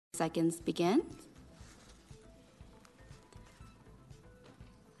seconds begin.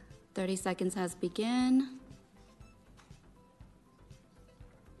 30 seconds has begun.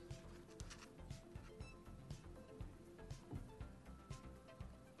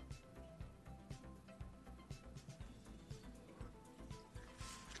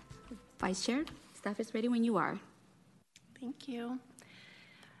 Vice Chair, staff is ready when you are. Thank you.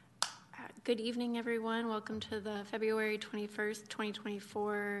 Good evening, everyone. Welcome to the February 21st,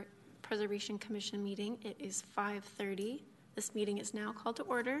 2024 Preservation Commission meeting. It is 5:30. This meeting is now called to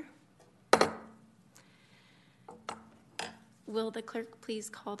order. Will the clerk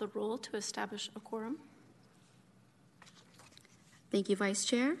please call the roll to establish a quorum? Thank you, Vice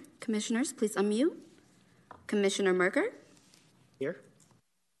Chair. Commissioners, please unmute. Commissioner Merker? Here.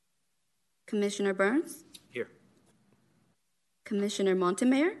 Commissioner Burns? Here. Commissioner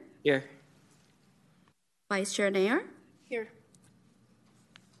Montemayor? Here. Vice Chair Nair? Here.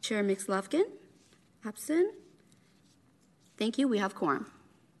 Chair Mix-Lufkin? Absent. Thank you. We have quorum.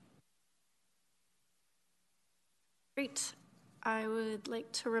 Great. I would like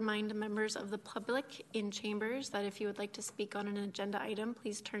to remind members of the public in chambers that if you would like to speak on an agenda item,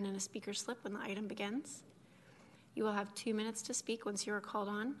 please turn in a speaker slip when the item begins. You will have 2 minutes to speak once you are called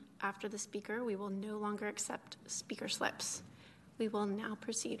on. After the speaker, we will no longer accept speaker slips. We will now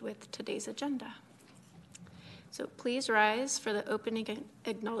proceed with today's agenda. So please rise for the opening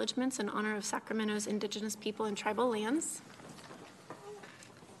acknowledgments in honor of Sacramento's Indigenous people and tribal lands.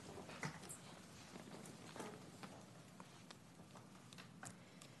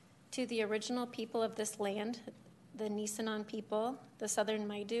 To the original people of this land, the Nisenan people, the Southern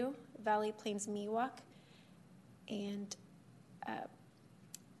Maidu, Valley Plains Miwok, and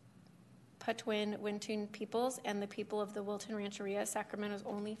Patwin Wintun peoples, and the people of the Wilton Rancheria, Sacramento's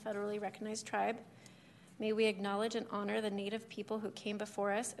only federally recognized tribe. May we acknowledge and honor the Native people who came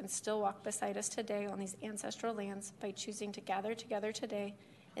before us and still walk beside us today on these ancestral lands by choosing to gather together today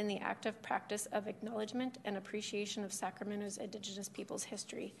in the active practice of acknowledgement and appreciation of Sacramento's Indigenous people's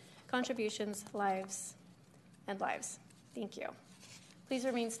history, contributions, lives, and lives. Thank you. Please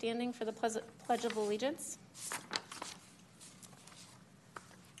remain standing for the Pledge of Allegiance.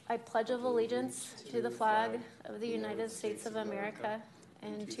 I pledge of allegiance to the flag of the United States of America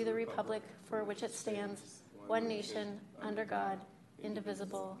and to the republic for which it stands, one nation, under God,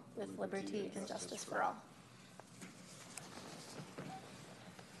 indivisible, with liberty and justice for all.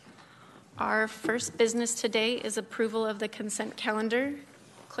 Our first business today is approval of the consent calendar.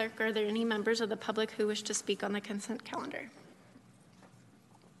 Clerk, are there any members of the public who wish to speak on the consent calendar?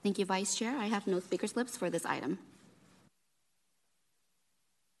 Thank you, Vice Chair. I have no speaker slips for this item.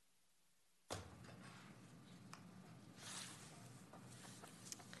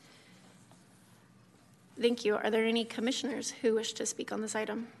 Thank you. Are there any commissioners who wish to speak on this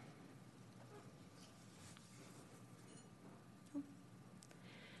item?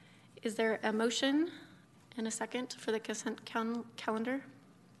 Is there a motion and a second for the consent calendar?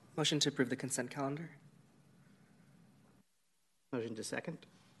 Motion to approve the consent calendar. Motion to second.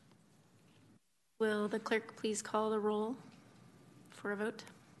 Will the clerk please call the roll for a vote?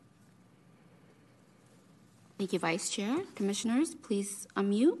 Thank you, Vice Chair. Commissioners, please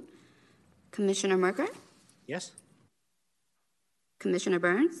unmute. Commissioner Merker? Yes. Commissioner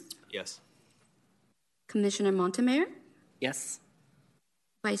Burns? Yes. Commissioner Montemayor? Yes.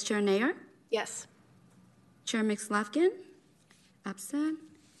 Vice Chair Nair? Yes. Chair Mix-Lufkin? Absent.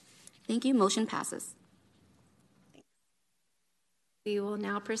 Thank you. Motion passes. We will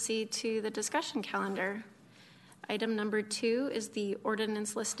now proceed to the discussion calendar. Item number 2 is the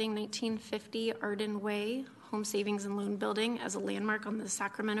ordinance listing 1950 Arden Way Home Savings and Loan Building as a landmark on the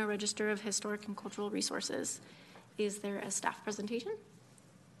Sacramento Register of Historic and Cultural Resources. Is there a staff presentation?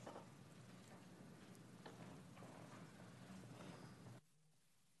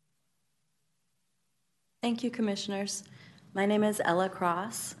 Thank you, Commissioners. My name is Ella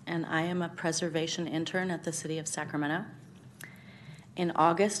Cross, and I am a preservation intern at the City of Sacramento. In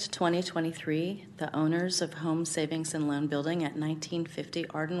August 2023, the owners of Home Savings and Loan Building at 1950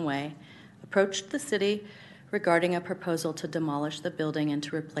 Arden Way approached the city regarding a proposal to demolish the building and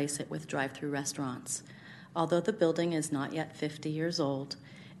to replace it with drive-through restaurants. Although the building is not yet 50 years old,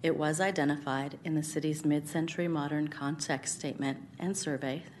 it was identified in the city's mid-century modern context statement and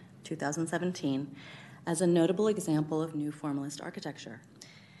survey, 2017, as a notable example of new formalist architecture.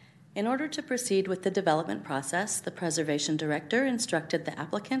 In order to proceed with the development process, the preservation director instructed the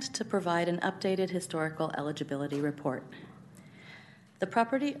applicant to provide an updated historical eligibility report. The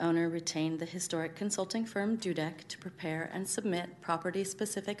property owner retained the historic consulting firm Dudek to prepare and submit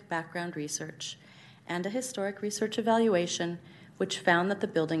property-specific background research and a historic research evaluation which found that the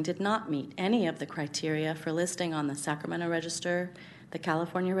building did not meet any of the criteria for listing on the Sacramento Register, the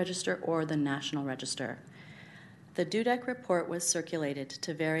California Register, or the National Register. The Dudek report was circulated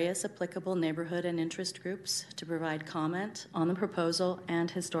to various applicable neighborhood and interest groups to provide comment on the proposal and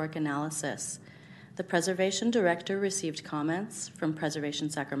historic analysis. The Preservation Director received comments from Preservation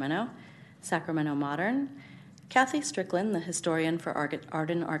Sacramento, Sacramento Modern, Kathy Strickland, the historian for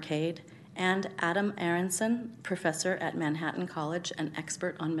Arden Arcade, and Adam Aronson, professor at Manhattan College and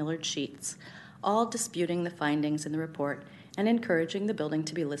expert on Millard Sheets, all disputing the findings in the report and encouraging the building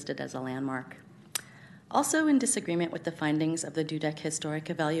to be listed as a landmark. Also in disagreement with the findings of the Dudek Historic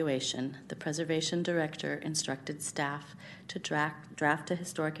Evaluation, the Preservation Director instructed staff to draft a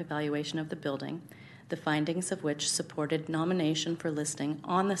historic evaluation of the building, the findings of which supported nomination for listing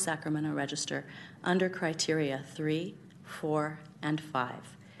on the Sacramento Register under criteria 3, 4, and 5.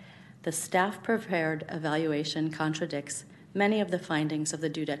 The staff-prepared evaluation contradicts many of the findings of the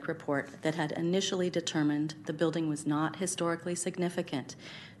Dudek report that had initially determined the building was not historically significant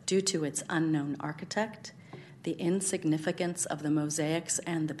due to its unknown architect, the insignificance of the mosaics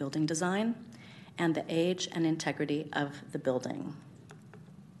and the building design, and the age and integrity of the building.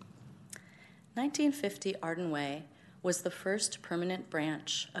 1950 Arden Way was the first permanent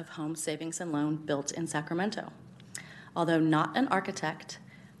branch of Home Savings and Loan built in Sacramento. Although not an architect,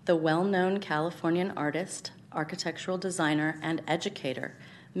 the well-known Californian artist, architectural designer, and educator,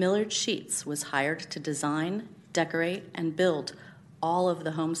 Millard Sheets was hired to design, decorate, and build all of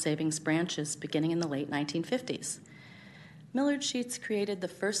the Home Savings branches beginning in the late 1950s. Millard Sheets created the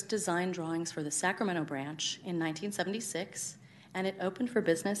first design drawings for the Sacramento branch in 1976, and it opened for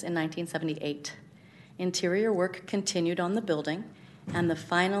business in 1978. Interior work continued on the building, and the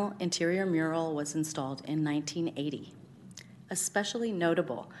final interior mural was installed in 1980. Especially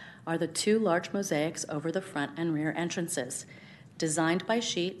notable are the two large mosaics over the front and rear entrances, designed by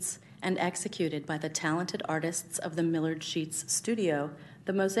Sheets and executed by the talented artists of the Millard Sheets Studio.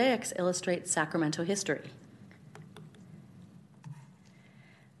 The mosaics illustrate Sacramento history.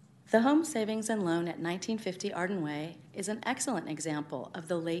 The Home Savings and Loan at 1950 Arden Way is an excellent example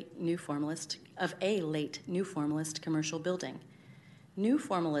of a late New Formalist commercial building. New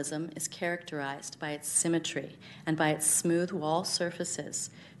Formalism is characterized by its symmetry and by its smooth wall surfaces,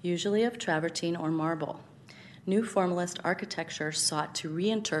 usually of travertine or marble. New Formalist architecture sought to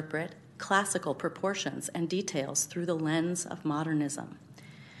reinterpret classical proportions and details through the lens of modernism.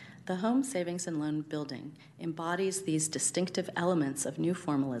 The Home Savings and Loan building embodies these distinctive elements of New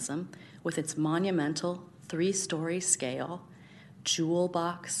Formalism with its monumental 3-story scale, jewel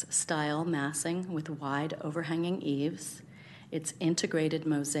box style massing with wide overhanging eaves, its integrated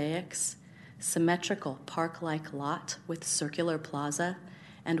mosaics, symmetrical park-like lot with circular plaza,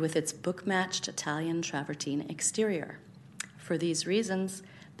 and with its book-matched Italian travertine exterior. For these reasons,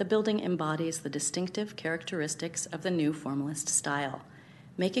 the building embodies the distinctive characteristics of the New Formalist style,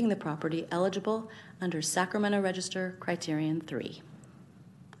 making the property eligible under Sacramento Register Criterion 3.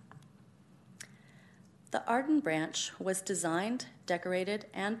 The Arden branch was designed, decorated,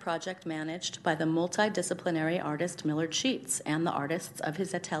 and project managed by the multidisciplinary artist Millard Sheets and the artists of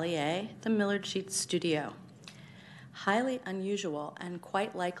his atelier, the Millard Sheets Studio. Highly unusual and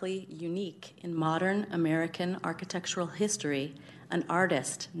quite likely unique in modern American architectural history, an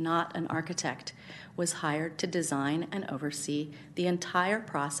artist, not an architect, was hired to design and oversee the entire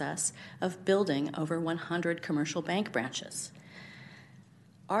process of building over 100 commercial bank branches.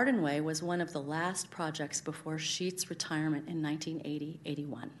 Arden Way was one of the last projects before Sheets' retirement in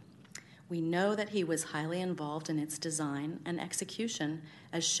 1980-81. We know that he was highly involved in its design and execution,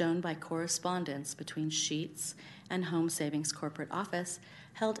 as shown by correspondence between Sheets and Home Savings Corporate Office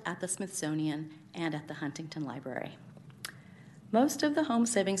held at the Smithsonian and at the Huntington Library. Most of the Home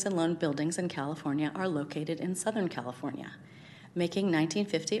Savings and Loan buildings in California are located in Southern California, making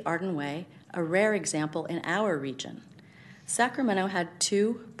 1950 Arden Way a rare example in our region. Sacramento had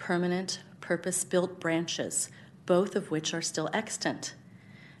 2 permanent, purpose-built branches, both of which are still extant.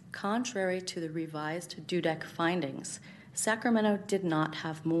 Contrary to the revised Dudek findings, Sacramento did not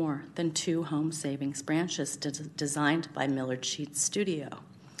have more than 2 home savings branches designed by Millard Sheets Studio.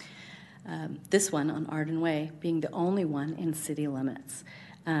 This one on Arden Way being the only one in city limits.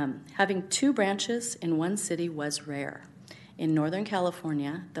 Having 2 branches in one city was rare. In Northern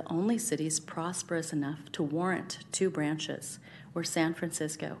California, the only cities prosperous enough to warrant 2 branches were San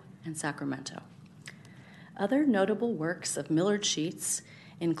Francisco and Sacramento. Other notable works of Millard Sheets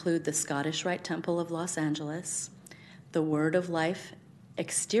include the Scottish Rite Temple of Los Angeles, the Word of Life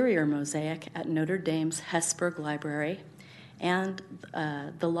exterior mosaic at Notre Dame's Hesburgh Library, and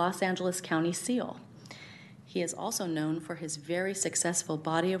the Los Angeles County Seal. He is also known for his very successful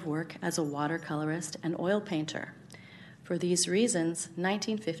body of work as a watercolorist and oil painter. For these reasons,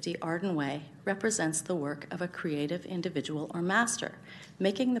 1950 Arden Way represents the work of a creative individual or master,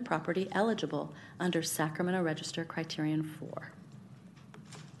 making the property eligible under Sacramento Register Criterion 4.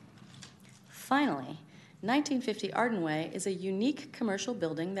 Finally, 1950 Arden Way is a unique commercial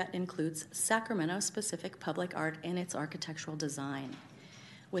building that includes Sacramento-specific public art in its architectural design.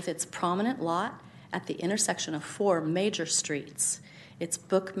 With its prominent lot at the intersection of 4 major streets, its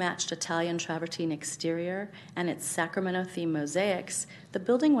book-matched Italian travertine exterior, and its Sacramento-themed mosaics, the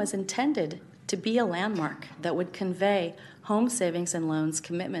building was intended to be a landmark that would convey Home Savings and Loan's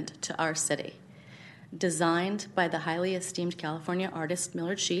commitment to our city. Designed by the highly esteemed California artist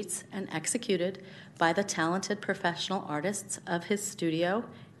Millard Sheets and executed by the talented professional artists of his studio,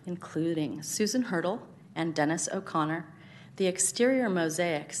 including Susan Hurdle and Dennis O'Connor, the exterior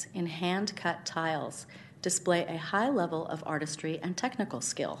mosaics in hand-cut tiles display a high level of artistry and technical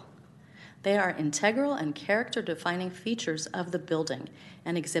skill. They are integral and character-defining features of the building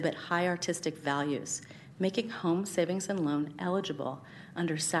and exhibit high artistic values, making Home Savings and Loan eligible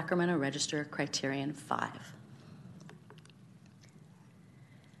under Sacramento Register Criterion 5.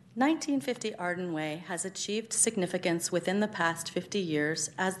 1950 Arden Way has achieved significance within the past 50 years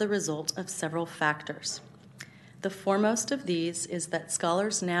as the result of several factors. The foremost of these is that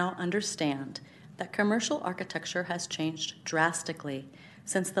scholars now understand that commercial architecture has changed drastically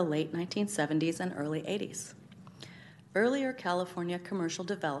since the late 1970s and early 80s. Earlier California commercial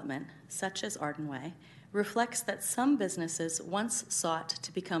development, such as Arden Way, reflects that some businesses once sought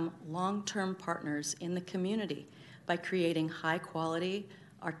to become long-term partners in the community by creating high-quality,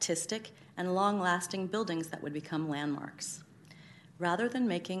 artistic, and long-lasting buildings that would become landmarks. Rather than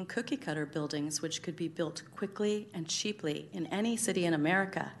making cookie-cutter buildings which could be built quickly and cheaply in any city in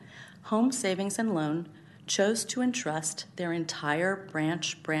America, Home Savings and Loan chose to entrust their entire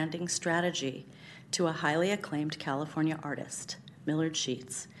branch branding strategy to a highly acclaimed California artist, Millard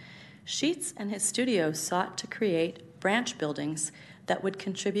Sheets. Sheets and his studio sought to create branch buildings that would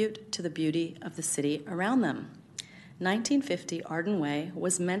contribute to the beauty of the city around them. 1950 Arden Way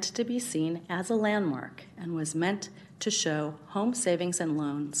was meant to be seen as a landmark and was meant to show Home Savings and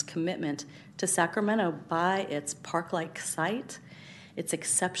Loan's commitment to Sacramento by its park-like site, its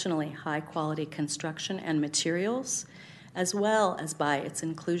exceptionally high-quality construction and materials, as well as by its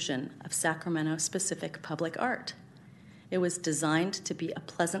inclusion of Sacramento-specific public art. It was designed to be a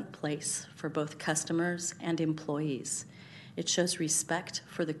pleasant place for both customers and employees. It shows respect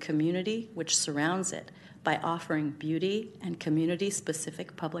for the community which surrounds it by offering beauty and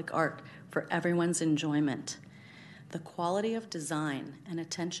community-specific public art for everyone's enjoyment. The quality of design and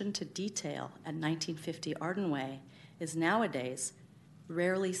attention to detail at 1950 Arden Way is nowadays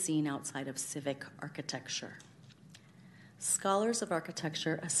rarely seen outside of civic architecture. Scholars of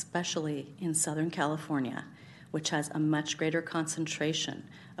architecture, especially in Southern California, which has a much greater concentration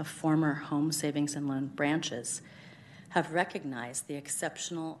of former Home Savings and Loan branches, have recognized the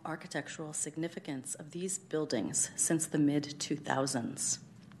exceptional architectural significance of these buildings since the mid-2000s.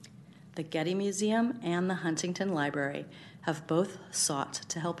 The Getty Museum and the Huntington Library have both sought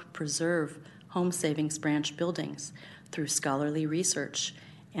to help preserve Home Savings branch buildings through scholarly research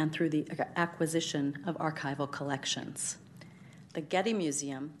and through the acquisition of archival collections. The Getty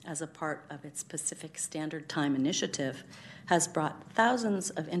Museum, as a part of its Pacific Standard Time initiative, has brought thousands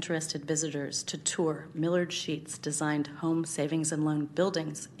of interested visitors to tour Millard Sheets designed Home Savings and Loan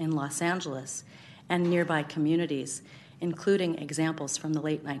buildings in Los Angeles and nearby communities, including examples from the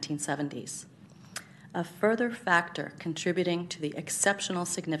late 1970s. A further factor contributing to the exceptional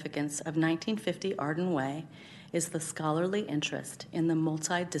significance of 1950 Arden Way is the scholarly interest in the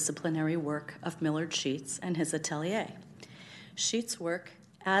multidisciplinary work of Millard Sheets and his atelier. Sheets' work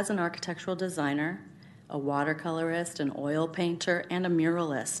as an architectural designer, a watercolorist, an oil painter, and a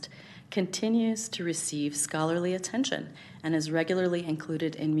muralist continues to receive scholarly attention and is regularly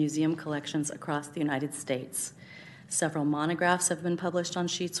included in museum collections across the United States. Several monographs have been published on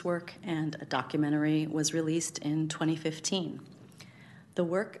Sheets' work, and a documentary was released in 2015. The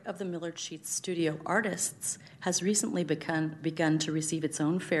work of the Millard Sheets studio artists has recently begun to receive its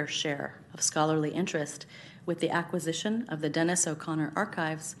own fair share of scholarly interest with the acquisition of the Dennis O'Connor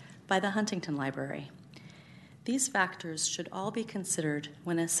Archives by the Huntington Library. These factors should all be considered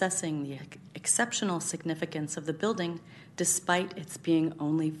when assessing the exceptional significance of the building despite its being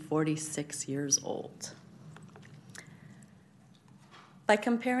only 46 years old. By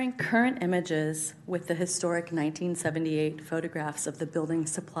comparing current images with the historic 1978 photographs of the building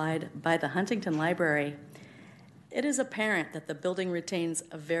supplied by the Huntington Library, it is apparent that the building retains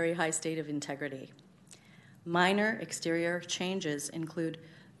a very high state of integrity. Minor exterior changes include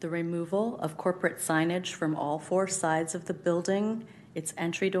the removal of corporate signage from all four sides of the building, its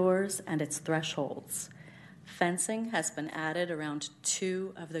entry doors, and its thresholds. Fencing has been added around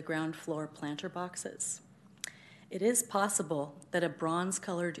 2 of the ground floor planter boxes. It is possible that a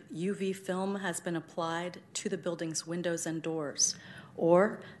bronze-colored UV film has been applied to the building's windows and doors,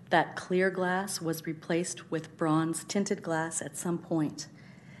 or that clear glass was replaced with bronze-tinted glass at some point.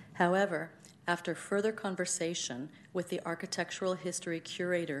 However, after further conversation with the architectural history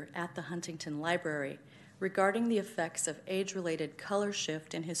curator at the Huntington Library regarding the effects of age-related color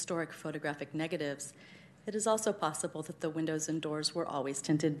shift in historic photographic negatives, it is also possible that the windows and doors were always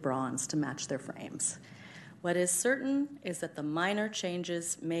tinted bronze to match their frames. What is certain is that the minor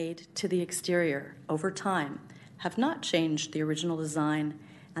changes made to the exterior over time have not changed the original design,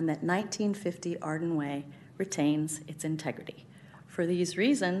 and that 1950 Arden Way retains its integrity. For these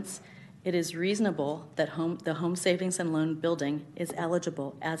reasons, it is reasonable that the Home Savings and Loan Building is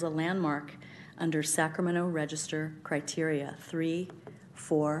eligible as a landmark under Sacramento Register criteria 3,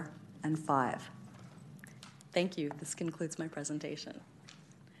 4, and 5. Thank you. This concludes my presentation.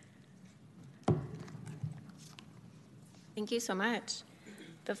 Thank you so much.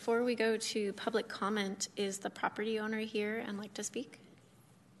 Before we go to public comment, is the property owner here and like to speak?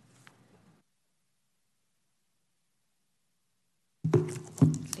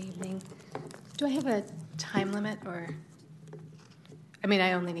 Good evening. Do I have a time limit or? I mean,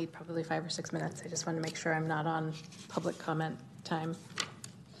 I only need probably 5 or 6 minutes. I just want to make sure I'm not on public comment time.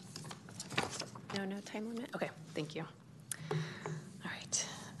 No time limit. Okay, thank you. All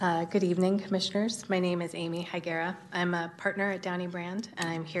right. Good evening, commissioners. My name is Amy Higuera. I'm a partner at Downey Brand, and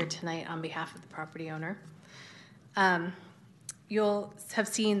I'm here tonight on behalf of the property owner. You'll have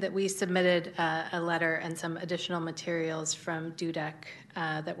seen that we submitted a letter and some additional materials from DUDEC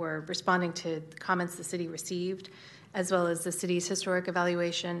that were responding to the comments the city received, as well as the city's historic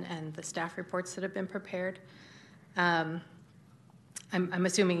evaluation and the staff reports that have been prepared. I'm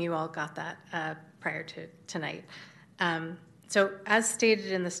assuming you all got that prior to tonight. So as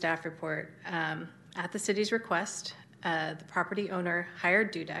stated in the staff report, at the city's request, the property owner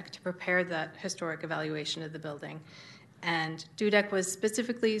hired DUDEC to prepare that historic evaluation of the building. And DUDEC was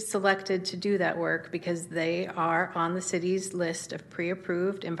specifically selected to do that work because they are on the city's list of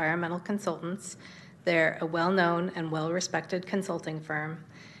pre-approved environmental consultants. They're a well-known and well-respected consulting firm.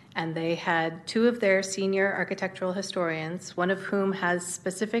 And they had 2 of their senior architectural historians, one of whom has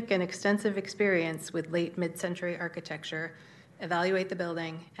specific and extensive experience with late mid-century architecture, evaluate the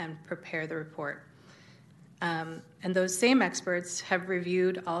building and prepare the report. And those same experts have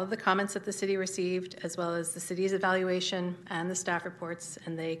reviewed all of the comments that the city received, as well as the city's evaluation and the staff reports,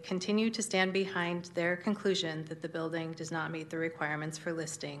 and they continue to stand behind their conclusion that the building does not meet the requirements for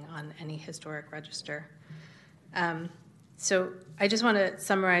listing on any historic register. So I just want to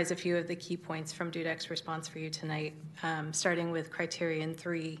summarize a few of the key points from DUDEC's response for you tonight, starting with criterion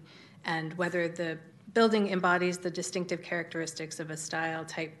 3 and whether the building embodies the distinctive characteristics of a style,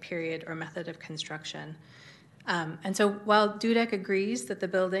 type, period, or method of construction. And so while DUDEC agrees that the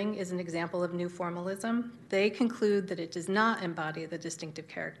building is an example of new formalism, they conclude that it does not embody the distinctive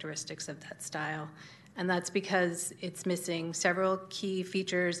characteristics of that style. And that's because it's missing several key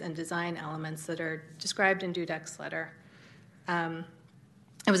features and design elements that are described in DUDEC's letter.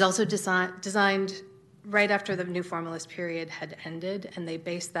 It was also designed right after the new formalist period had ended, and they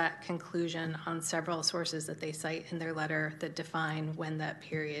based that conclusion on several sources that they cite in their letter that define when that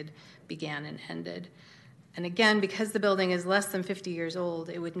period began and ended. And again, because the building is less than 50 years old,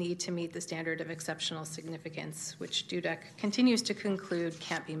 it would need to meet the standard of exceptional significance, which DUDEC continues to conclude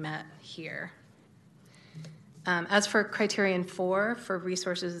can't be met here. As for criterion 4, for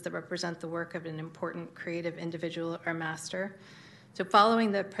resources that represent the work of an important creative individual or master, so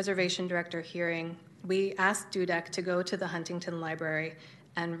following the preservation director hearing, we asked DUDEC to go to the Huntington Library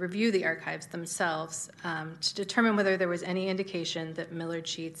and review the archives themselves to determine whether there was any indication that Millard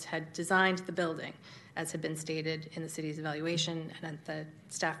Sheets had designed the building, as had been stated in the city's evaluation and at the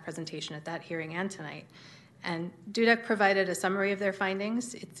staff presentation at that hearing and tonight. And DUDEC provided a summary of their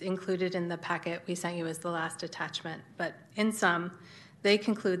findings. It's included in the packet we sent you as the last attachment. But in sum, they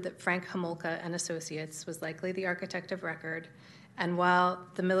conclude that Frank Homolka and Associates was likely the architect of record. And while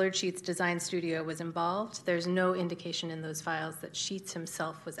the Millard Sheets design studio was involved, there's no indication in those files that Sheets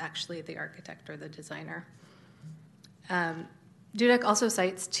himself was actually the architect or the designer. DUDEC also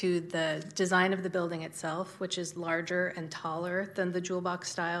cites to the design of the building itself, which is larger and taller than the jewel box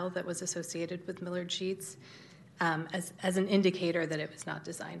style that was associated with Millard Sheets, as an indicator that it was not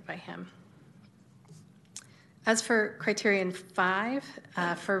designed by him. As for criterion 5,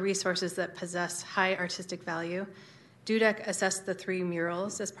 for resources that possess high artistic value, Dudek assessed the 3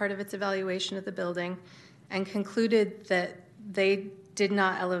 murals as part of its evaluation of the building and concluded that they did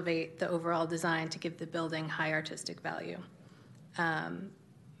not elevate the overall design to give the building high artistic value.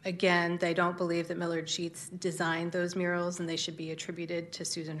 Again, they don't believe that Millard Sheets designed those murals and they should be attributed to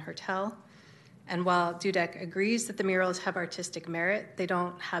Susan Hertel. And while Dudek agrees that the murals have artistic merit, they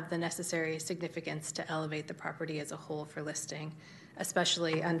don't have the necessary significance to elevate the property as a whole for listing,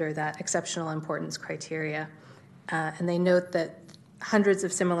 especially under that exceptional importance criteria. And they note that hundreds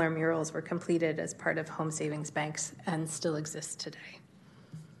of similar murals were completed as part of home savings banks and still exist today.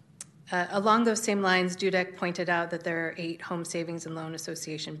 Along those same lines, Dudek pointed out that there are 8 Home Savings and Loan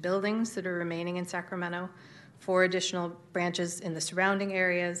Association buildings that are remaining in Sacramento, 4 additional branches in the surrounding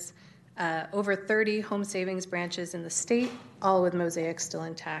areas, over 30 home savings branches in the state, all with mosaics still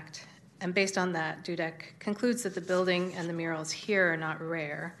intact. And based on that, Dudek concludes that the building and the murals here are not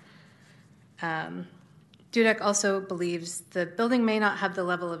rare. Dudek also believes the building may not have the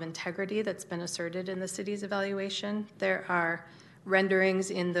level of integrity that's been asserted in the city's evaluation. There are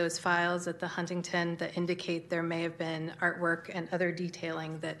renderings in those files at the Huntington that indicate there may have been artwork and other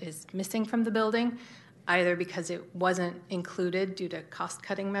detailing that is missing from the building, either because it wasn't included due to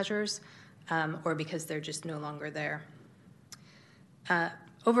cost-cutting measures or because they're just no longer there.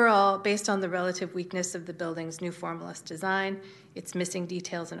 Overall, based on the relative weakness of the building's new formalist design, its missing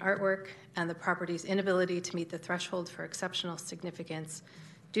details and artwork, and the property's inability to meet the threshold for exceptional significance,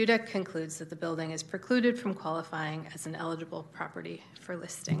 Dudek concludes that the building is precluded from qualifying as an eligible property for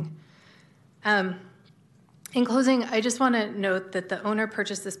listing. In closing, I just want to note that the owner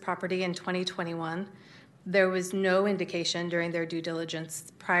purchased this property in 2021. There was no indication during their due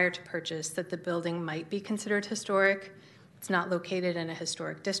diligence prior to purchase that the building might be considered historic. It's not located in a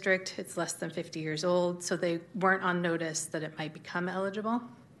historic district. It's less than 50 years old, so they weren't on notice that it might become eligible.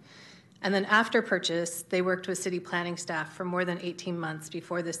 And then after purchase, they worked with city planning staff for more than 18 months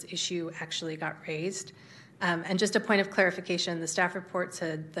before this issue actually got raised. And just a point of clarification, the staff report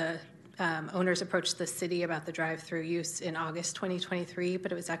said the owners approached the city about the drive-through use in August 2023,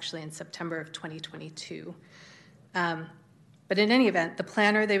 but it was actually in September of 2022. But in any event, the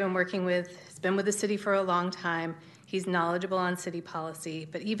planner they've been working with has been with the city for a long time. He's knowledgeable on city policy,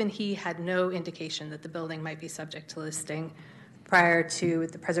 but even he had no indication that the building might be subject to listing prior to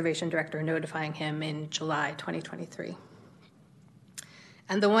the preservation director notifying him in July 2023.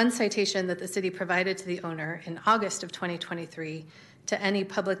 And the one citation that the city provided to the owner in August of 2023 to any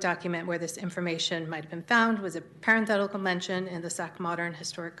public document where this information might have been found was a parenthetical mention in the Sac Modern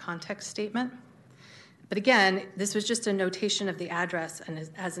Historic Context Statement. But again, this was just a notation of the address and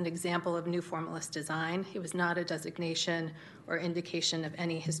as an example of new formalist design. It was not a designation or indication of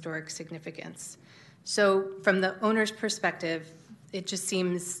any historic significance. So from the owner's perspective, it just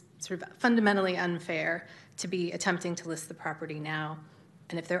seems sort of fundamentally unfair to be attempting to list the property now.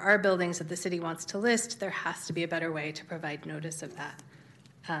 And if there are buildings that the city wants to list, there has to be a better way to provide notice of that.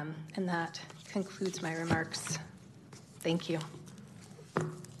 And that concludes my remarks. Thank you.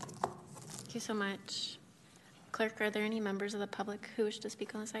 Thank you so much. Clerk, are there any members of the public who wish to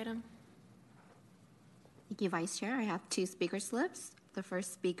speak on this item? Thank you, Vice Chair. I have 2 speaker slips. The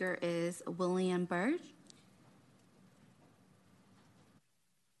first speaker is William Burge.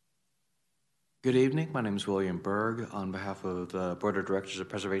 Good evening. My name is William Berg. On behalf of the Board of Directors of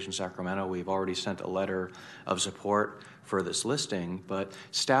Preservation Sacramento, we've already sent a letter of support for this listing, but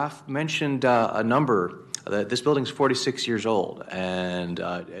staff mentioned a number that this building's 46 years old, and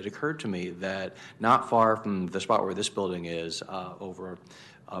it occurred to me that not far from the spot where this building is, over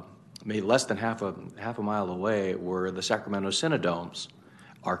maybe less than half a mile away, were the Sacramento Cinedomes,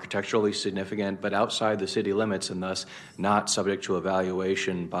 architecturally significant, but outside the city limits and thus not subject to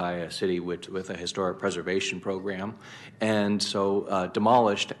evaluation by a city with a historic preservation program, and so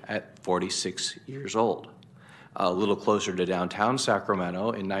demolished at 46 years old. A little closer to downtown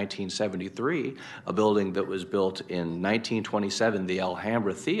Sacramento, in 1973, a building that was built in 1927, the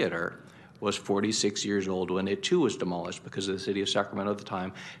Alhambra Theater, was 46 years old when it too was demolished because the city of Sacramento at the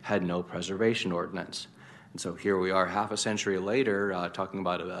time had no preservation ordinance. And so here we are half a century later talking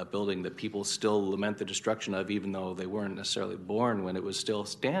about a building that people still lament the destruction of even though they weren't necessarily born when it was still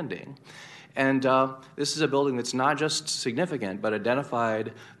standing. And this is a building that's not just significant, but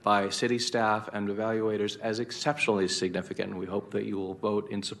identified by city staff and evaluators as exceptionally significant. And we hope that you will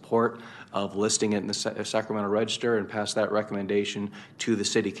vote in support of listing it in the Sacramento Register and pass that recommendation to the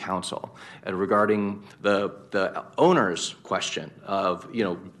City Council. And regarding the owner's question of,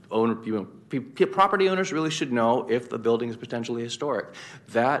 property owners really should know if the building is potentially historic.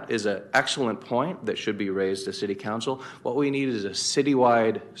 That is an excellent point that should be raised to City Council. What we need is a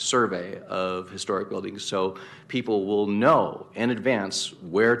citywide survey of historic buildings so people will know in advance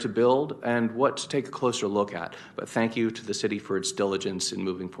where to build and what to take a closer look at. But thank you to the city for its diligence in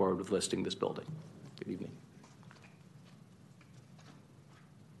moving forward with listing this building. Good evening.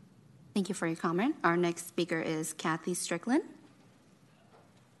 Thank you for your comment. Our next speaker is Kathy Strickland.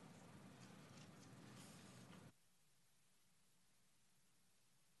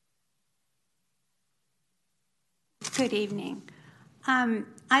 Good evening.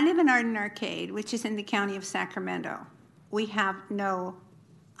 I live in Arden Arcade, which is in the county of Sacramento. We have no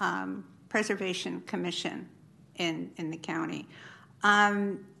preservation commission in the county.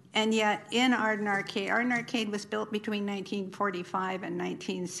 And yet in Arden Arcade was built between 1945 and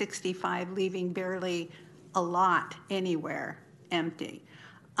 1965, leaving barely a lot anywhere empty.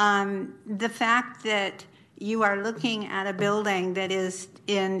 The fact that you are looking at a building that is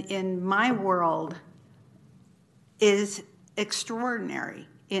in my world is extraordinary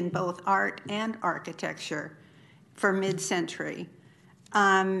in both art and architecture for mid-century.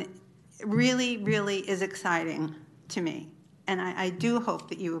 Really, really is exciting to me. And I do hope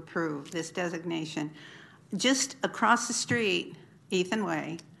that you approve this designation. Just across the street, Ethan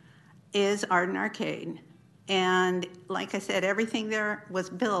Way, is Arden Arcade. And like I said, everything there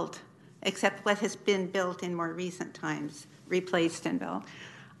was built, except what has been built in more recent times, replaced and built.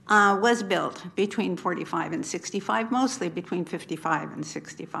 Was built between 45 and 65, mostly between 55 and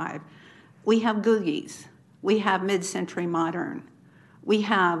 65. We have Googies. We have mid-century modern. We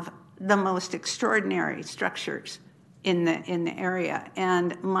have the most extraordinary structures in the area.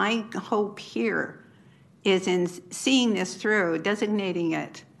 And my hope here is in seeing this through, designating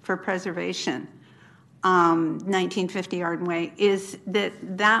it for preservation, 1950 Arden Way, is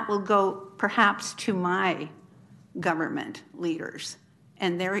that will go perhaps to my government leaders,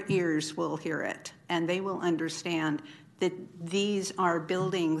 and their ears will hear it, and they will understand that these are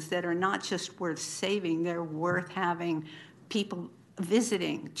buildings that are not just worth saving, they're worth having people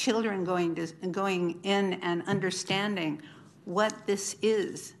visiting, children going in and understanding what this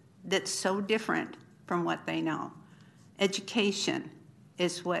is that's so different from what they know. Education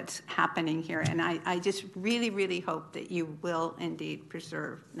is what's happening here, and I just really, really hope that you will indeed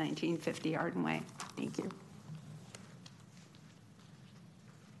preserve 1950 Arden Way. Thank you.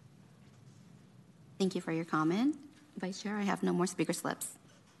 Thank you for your comment. Vice Chair, I have no more speaker slips.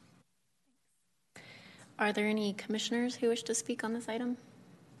 Are there any commissioners who wish to speak on this item?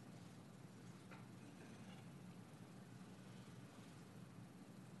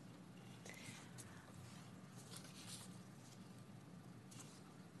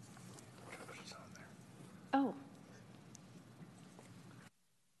 Oh.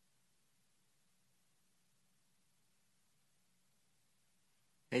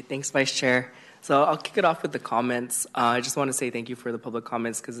 Okay, thanks, Vice Chair. So I'll kick it off with the comments. I just want to say thank you for the public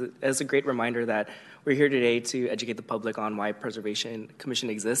comments because it's a great reminder that we're here today to educate the public on why Preservation Commission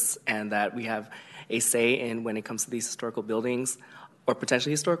exists and that we have a say in when it comes to these historical buildings or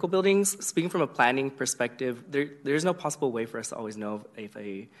potentially historical buildings. Speaking from a planning perspective, there's no possible way for us to always know if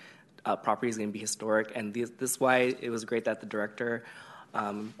a property is going to be historic, and this is why it was great that the director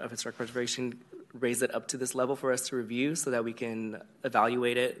of Historic Preservation raise it up to this level for us to review so that we can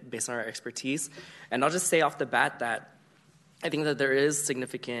evaluate it based on our expertise. And I'll just say off the bat that I think that there is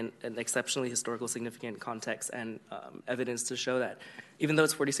significant and exceptionally historical significant context and evidence to show that even though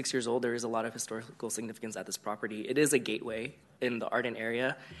it's 46 years old, there is a lot of historical significance at this property. It is a gateway in the Arden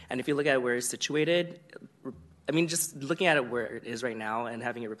area. And if you look at where it's situated, I mean, just looking at it where it is right now and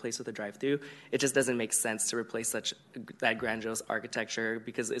having it replaced with a drive-through, it just doesn't make sense to replace that grandiose architecture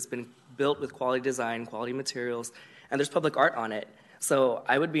because it's been built with quality design, quality materials, and there's public art on it. So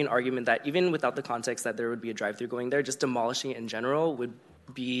I would be an argument that even without the context that there would be a drive-through going there, just demolishing it in general would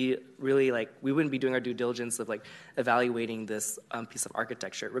be really we wouldn't be doing our due diligence of evaluating this piece of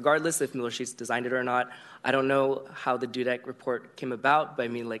architecture. Regardless if Miller Sheets designed it or not, I don't know how the Dudek report came about, but I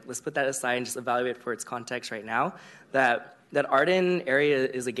mean, let's put that aside and just evaluate it for its context right now. That Arden area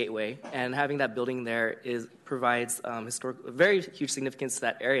is a gateway, and having that building there provides very huge significance to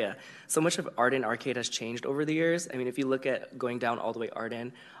that area. So much of Arden Arcade has changed over the years. I mean, if you look at going down all the way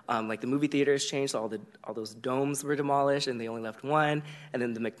Arden, the movie theater has changed. All those domes were demolished, and they only left one. And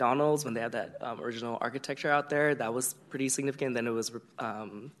then the McDonald's, when they had that original architecture out there, that was pretty significant. Then it was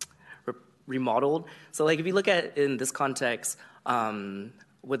remodeled. So, if you look at it in this context,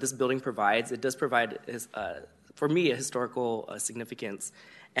 what this building provides, it does provide for me, a historical significance.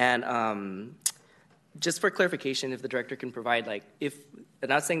 And just for clarification, if the director can provide, like, if, I'm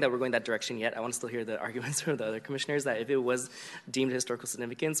not saying that we're going that direction yet, I want to still hear the arguments from the other commissioners, that if it was deemed historical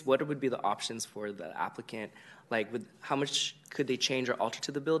significance, what would be the options for the applicant? Like, how much could they change or alter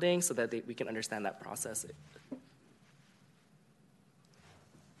to the building so that we can understand that process?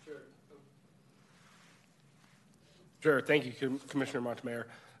 Sure. Thank you, Commissioner Montemayor.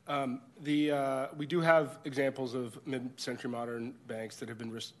 We do have examples of mid-century modern banks that have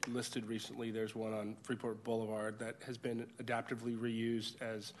been listed recently. There's one on Freeport Boulevard that has been adaptively reused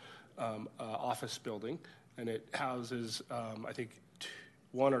as an office building, and it houses, I think,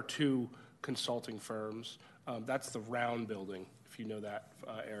 one or two consulting firms. That's the Round Building, if you know that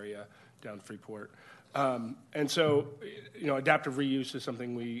area down Freeport. And so, adaptive reuse is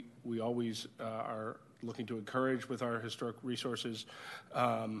something we always are looking to encourage with our historic resources.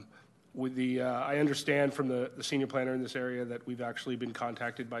 I understand from the senior planner in this area that we've actually been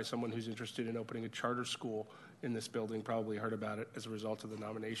contacted by someone who's interested in opening a charter school in this building. Probably heard about it as a result of the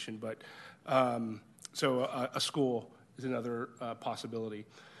nomination, but so a school is another possibility.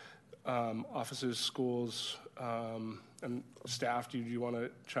 Offices, schools, and staff. Do you want to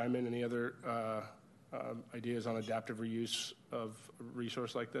chime in? Any other ideas on adaptive reuse of a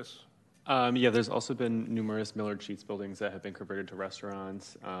resource like this? Yeah, there's also been numerous Millard Sheets buildings that have been converted to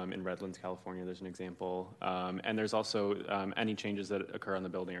restaurants. In Redlands, California, there's an example. And there's also any changes that occur on the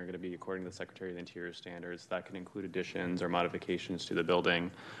building are going to be according to the Secretary of the Interior standards. That can include additions or modifications to the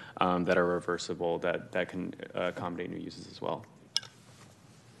building that are reversible, that can accommodate new uses as well.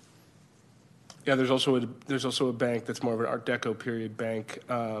 Yeah, there's also a bank that's more of an Art Deco period bank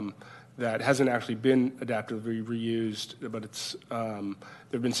that hasn't actually been adaptively reused, but it's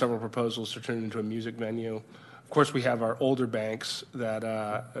there have been several proposals to turn it into a music venue. Of course, we have our older banks that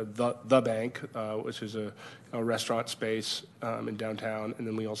the bank, which is a restaurant space in downtown, and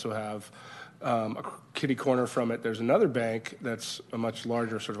then we also have a kitty corner from it. There's another bank that's a much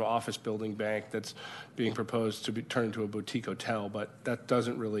larger sort of office building bank that's being proposed to be turned into a boutique hotel, but that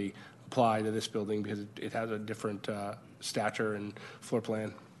doesn't really apply to this building because it has a different stature and floor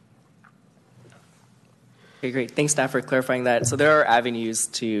plan. Okay, great. Thanks, staff, for clarifying that. So there are avenues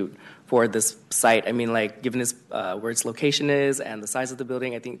for this site. I mean, like, given where its location is and the size of the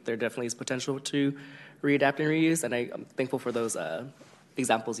building, I think there definitely is potential to readapt and reuse, and I'm thankful for those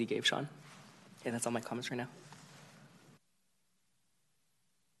examples you gave, Sean. And that's all my comments right now.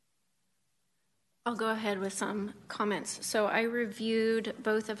 I'll go ahead with some comments. So I reviewed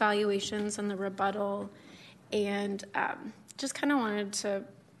both evaluations and the rebuttal, and just kind of wanted to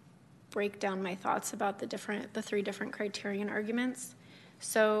break down my thoughts about the three different criterion arguments.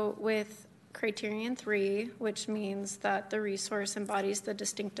 So with criterion 3, which means that the resource embodies the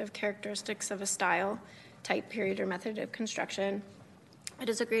distinctive characteristics of a style, type, period, or method of construction, it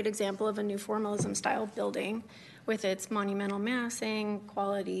is a great example of a new formalism style building with its monumental massing,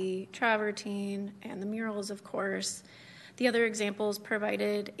 quality, travertine, and the murals, of course. The other examples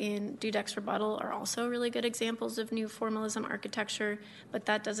provided in Dudek's rebuttal are also really good examples of new formalism architecture, but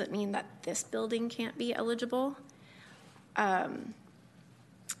that doesn't mean that this building can't be eligible.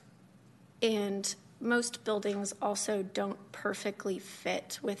 And most buildings also don't perfectly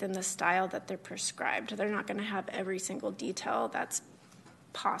fit within the style that they're prescribed. They're not going to have every single detail that's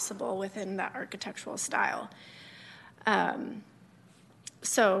possible within that architectural style.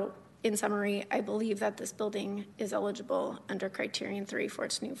 So in summary, I believe that this building is eligible under criterion 3 for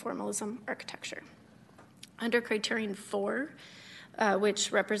its new formalism architecture. Under criterion 4,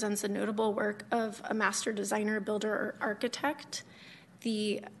 which represents a notable work of a master designer, builder, or architect,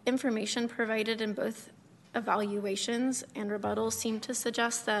 the information provided in both evaluations and rebuttals seem to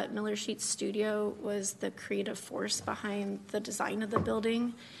suggest that Millard Sheets Studio was the creative force behind the design of the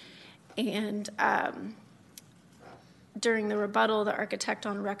building. And during the rebuttal, the architect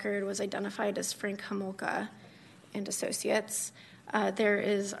on record was identified as Frank Homolka and Associates. There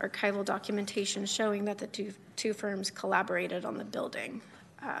is archival documentation showing that the two firms collaborated on the building.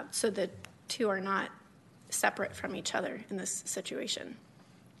 So the two are not separate from each other in this situation.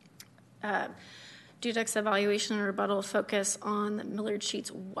 Dudek's evaluation and rebuttal focus on that Millard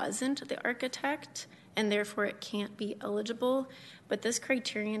Sheets wasn't the architect, and therefore it can't be eligible, but this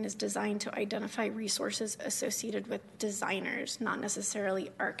criterion is designed to identify resources associated with designers, not necessarily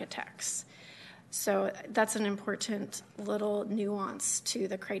architects. So that's an important little nuance to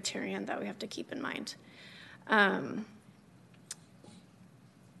the criterion that we have to keep in mind.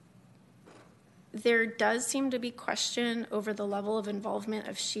 There does seem to be question over the level of involvement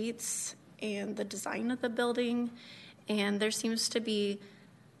of Sheets and the design of the building, and there seems to be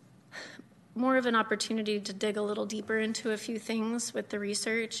more of an opportunity to dig a little deeper into a few things with the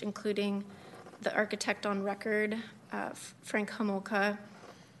research, including the architect on record, Frank Homolka,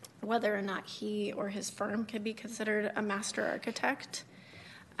 whether or not he or his firm could be considered a master architect.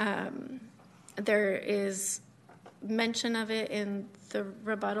 There is mention of it in the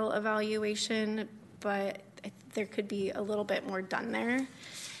rebuttal evaluation, but there could be a little bit more done there.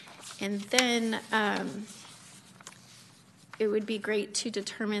 And then it would be great to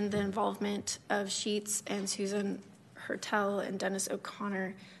determine the involvement of Sheets and Susan Hertel and Dennis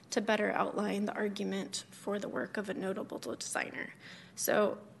O'Connor to better outline the argument for the work of a notable designer.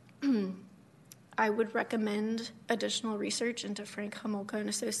 So I would recommend additional research into Frank Homolka and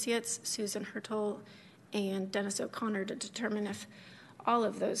Associates, Susan Hertel, and Dennis O'Connor to determine if all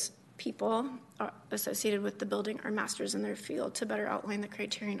of those people associated with the building are masters in their field to better outline the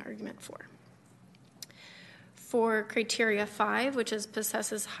criterion argument for. For criteria 5, which is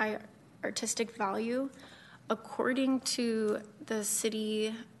possesses high artistic value, according to the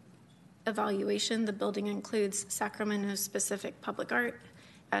city evaluation, the building includes Sacramento-specific public art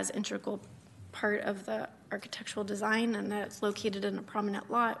as integral part of the architectural design, and that it's located in a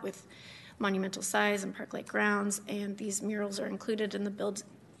prominent lot with monumental size and park-like grounds, and these murals are included in the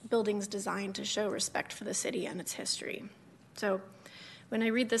building's design to show respect for the city and its history. So when I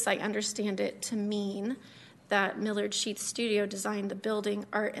read this, I understand it to mean that Millard Sheets Studio designed the building,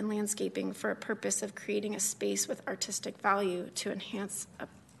 art, and landscaping for a purpose of creating a space with artistic value to enhance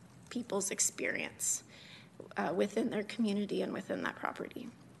people's experience within their community and within that property.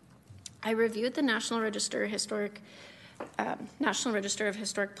 I reviewed the National Register of Historic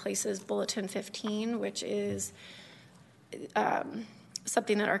Places Bulletin 15, which is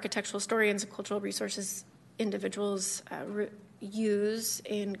something that architectural historians and cultural resources individuals use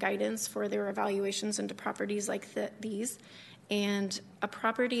in guidance for their evaluations into properties like these. And a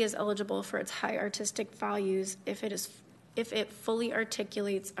property is eligible for its high artistic values if it fully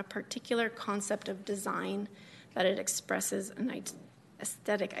articulates a particular concept of design that it expresses an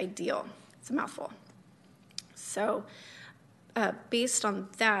aesthetic ideal. It's a mouthful. So based on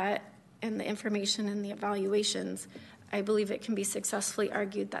that and the information in the evaluations, I believe it can be successfully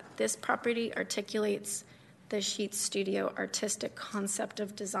argued that this property articulates the Sheets Studio artistic concept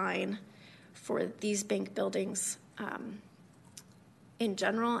of design for these bank buildings in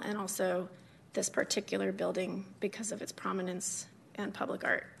general, and also this particular building because of its prominence and public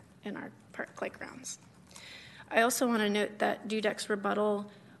art in our park-like grounds. I also want to note that Dudek's rebuttal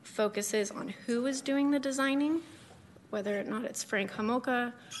focuses on who is doing the designing, whether or not it's Frank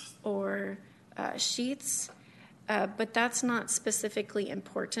Homolka or Sheets, but that's not specifically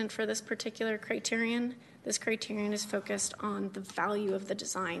important for this particular criterion. This criterion is focused on the value of the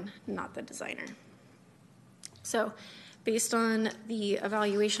design, not the designer. So based on the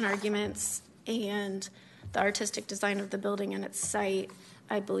evaluation arguments and the artistic design of the building and its site,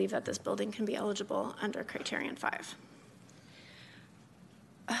 I believe that this building can be eligible under criterion 5.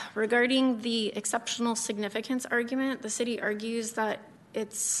 Regarding the exceptional significance argument, the city argues that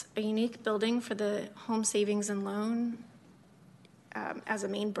it's a unique building for the Home Savings and Loan as a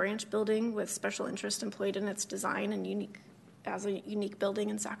main branch building with special interest employed in its design and as a unique building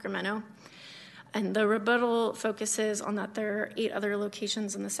in Sacramento. And the rebuttal focuses on that there are 8 other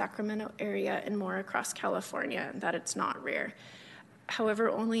locations in the Sacramento area and more across California, and that it's not rare. However,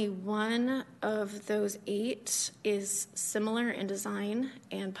 only one of those 8 is similar in design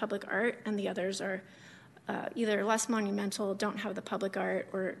and public art, and the others are either less monumental, don't have the public art,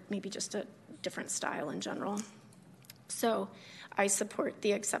 or maybe just a different style in general. So I support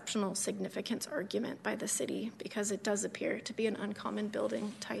the exceptional significance argument by the city because it does appear to be an uncommon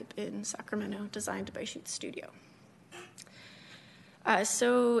building type in Sacramento designed by Sheets Studio.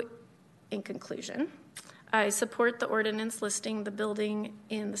 So in conclusion, I support the ordinance listing the building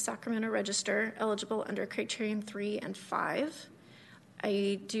in the Sacramento Register eligible under criterion 3 and 5.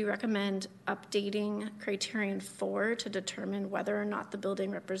 I do recommend updating criterion 4 to determine whether or not the building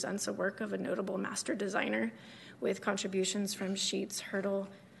represents a work of a notable master designer with contributions from Sheets, Hertel,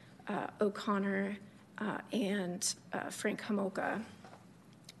 O'Connor, and Frank Homolka,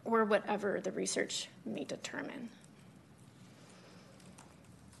 or whatever the research may determine.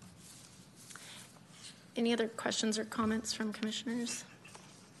 Any other questions or comments from commissioners?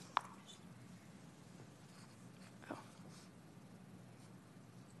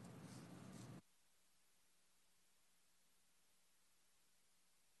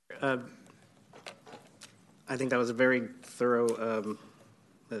 I think that was a very thorough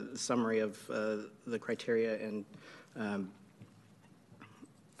summary of the criteria and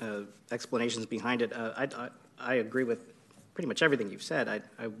explanations behind it. I agree with pretty much everything you've said. I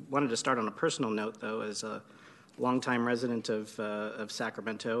wanted to start on a personal note, though, as longtime resident of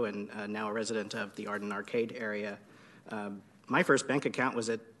Sacramento and now a resident of the Arden Arcade area. My first bank account was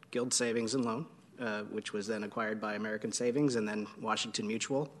at Guild Savings and Loan, which was then acquired by American Savings and then Washington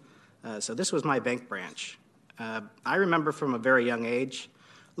Mutual. So this was my bank branch. I remember from a very young age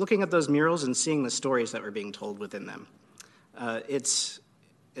looking at those murals and seeing the stories that were being told within them. It's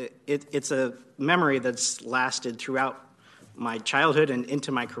a memory that's lasted throughout my childhood and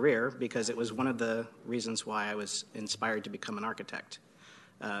into my career because it was one of the reasons why I was inspired to become an architect.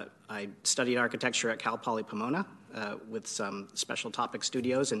 I studied architecture at Cal Poly Pomona with some special topic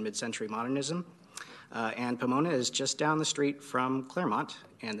studios in mid-century modernism. And Pomona is just down the street from Claremont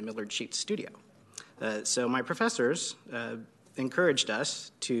and the Millard Sheets studio. So my professors encouraged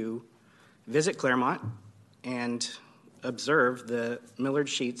us to visit Claremont and observe the Millard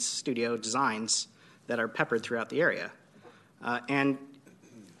Sheets studio designs that are peppered throughout the area. And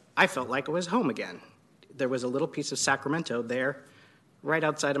I felt like it was home again. There was a little piece of Sacramento there right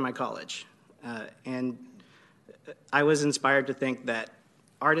outside of my college. And I was inspired to think that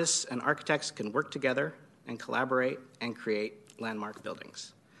artists and architects can work together and collaborate and create landmark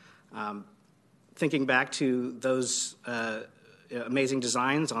buildings. Thinking back to those amazing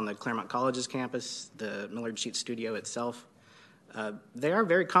designs on the Claremont College's campus, the Millard Sheets studio itself, they are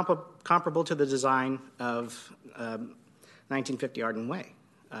very comparable to the design of 1950 Arden Way.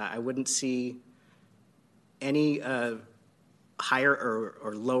 I wouldn't see any higher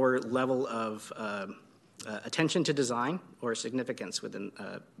or lower level of attention to design or significance within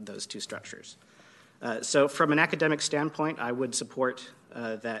those two structures. So from an academic standpoint, I would support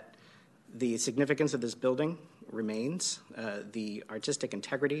that the significance of this building remains, the artistic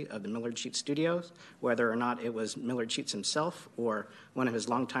integrity of the Millard Sheets studios, whether or not it was Millard Sheets himself or one of his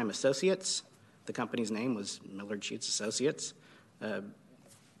longtime associates. The company's name was Millard Sheets Associates,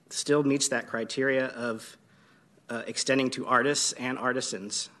 still meets that criteria of extending to artists and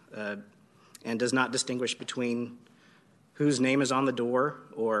artisans and does not distinguish between whose name is on the door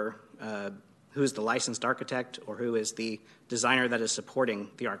or who's the licensed architect or who is the designer that is supporting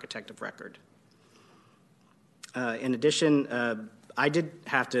the architect of record. In addition, I did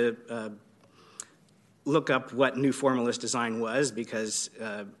have to look up what New Formalist design was because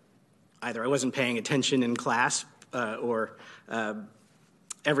either I wasn't paying attention in class or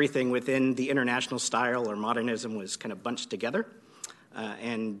everything within the international style or modernism was kind of bunched together.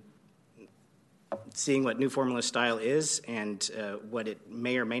 And seeing what New Formalist style is and what it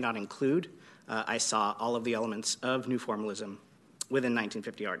may or may not include, I saw all of the elements of New Formalism within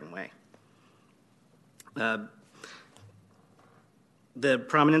 1950 Arden Way. The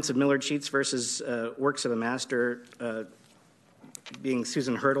prominence of Millard Sheets versus works of a master being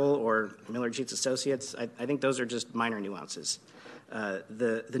Susan Hurdle or Millard Sheets Associates, I think those are just minor nuances.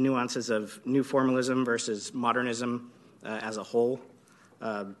 The nuances of New Formalism versus modernism as a whole,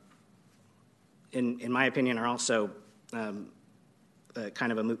 in my opinion, are also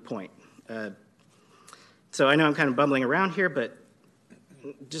kind of a moot point. So I know I'm kind of bumbling around here, but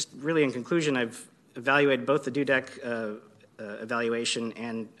just really in conclusion, I've evaluated both the DUDEC evaluation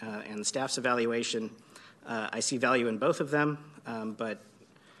and the staff's evaluation. I see value in both of them, but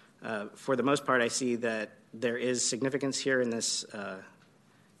for the most part, I see that there is significance here in this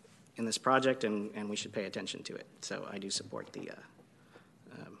project, and we should pay attention to it. So I do support the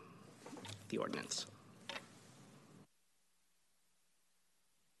ordinance.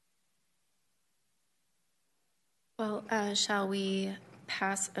 Well, shall we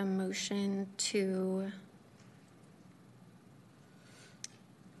pass a motion to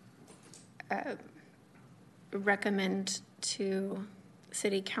recommend to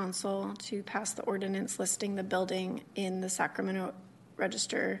City Council to pass the ordinance listing the building in the Sacramento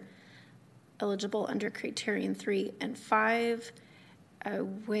Register eligible under Criterion 3 and 5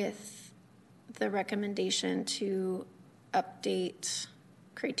 with the recommendation to update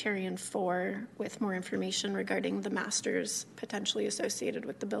Criterion 4 with more information regarding the masters potentially associated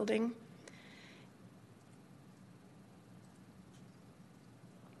with the building.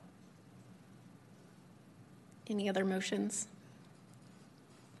 Any other motions?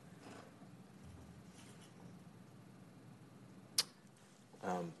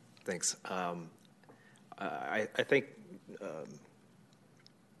 Thanks. I think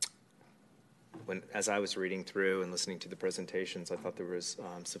as I was reading through and listening to the presentations, I thought there was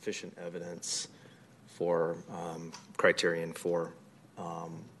sufficient evidence for Criterion 4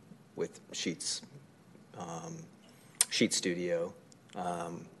 with Sheets Studio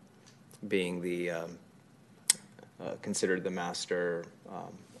being the considered the master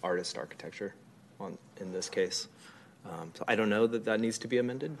artist architecture in this case. So I don't know that needs to be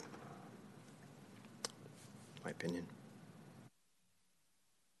amended. my opinion.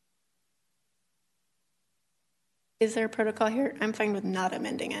 Is there a protocol here? I'm fine with not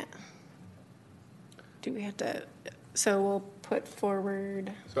amending it. Do we have to, so we'll put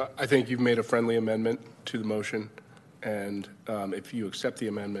forward, So I think you've made a friendly amendment to the motion, and if you accept the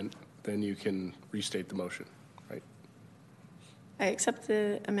amendment, then you can restate the motion, right? I accept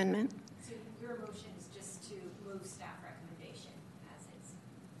the amendment. So your motion is just to move staff recommendation as is?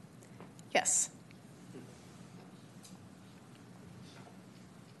 Yes.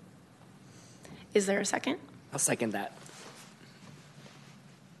 Is there a second? I'll second that.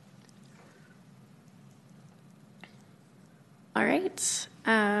 All right.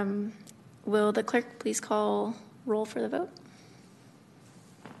 Will the clerk please call roll for the vote?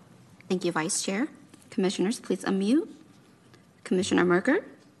 Thank you, Vice Chair. Commissioners, please unmute. Commissioner Merker,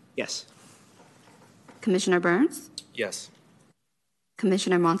 Yes. Commissioner Burns, Yes.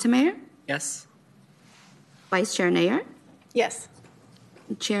 Commissioner Montemayor, Yes. Vice Chair Nair, Yes.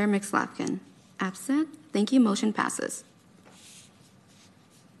 Chair McSlavkin. Absent. Thank you. Motion passes.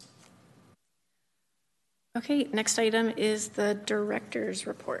 Okay, next item is the director's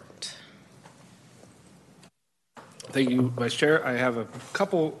report. Thank you, Vice Chair. I have a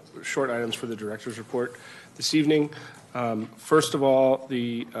couple short items for the director's report this evening. First of all,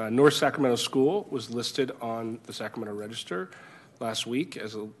 the North Sacramento School was listed on the Sacramento Register last week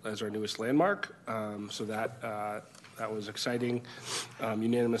as our newest landmark. So that was exciting,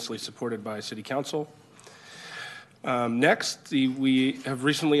 unanimously supported by City Council. Next, we have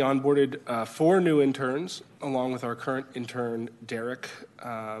recently onboarded 4 new interns, along with our current intern, Derek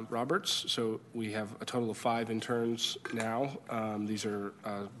Roberts. So we have a total of 5 interns now. These are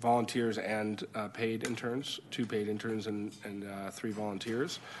volunteers and paid interns, 2 paid interns and 3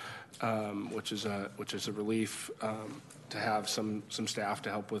 volunteers, which is a relief to have some staff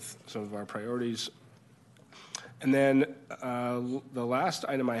to help with some of our priorities. And then the last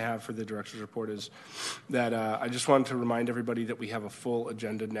item I have for the director's report is that I just wanted to remind everybody that we have a full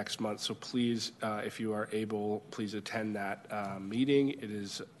agenda next month. So please, if you are able, please attend that meeting. It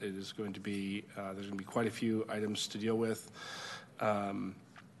is going to be, there's going to be quite a few items to deal with. And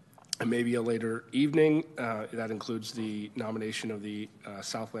maybe a later evening. That includes the nomination of the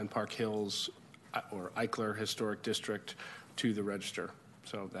Southland Park Hills or Eichler Historic District to the register.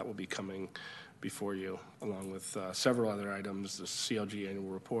 So that will be coming before you, along with several other items, the CLG annual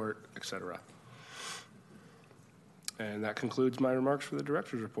report, et cetera. And that concludes my remarks for the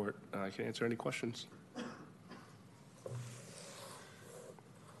director's report. I can answer any questions.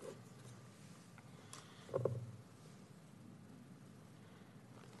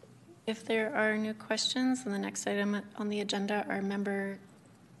 If there are no questions, then the next item on the agenda are member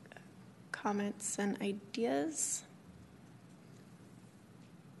comments and ideas.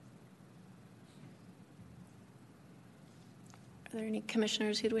 Are there any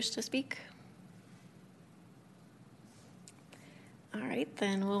commissioners who'd wish to speak? All right,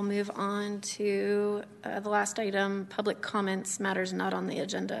 then we'll move on to the last item, public comments, matters not on the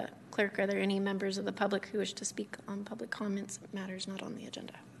agenda. Clerk, are there any members of the public who wish to speak on public comments, matters not on the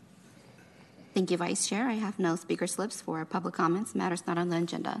agenda? Thank you, Vice Chair. I have no speaker slips for public comments, matters not on the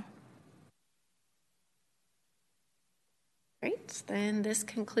agenda. Great, then this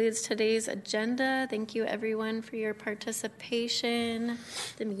concludes today's agenda. Thank you everyone for your participation.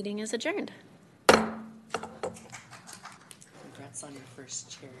 The meeting is adjourned. Congrats on your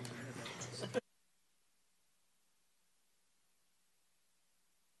first chair.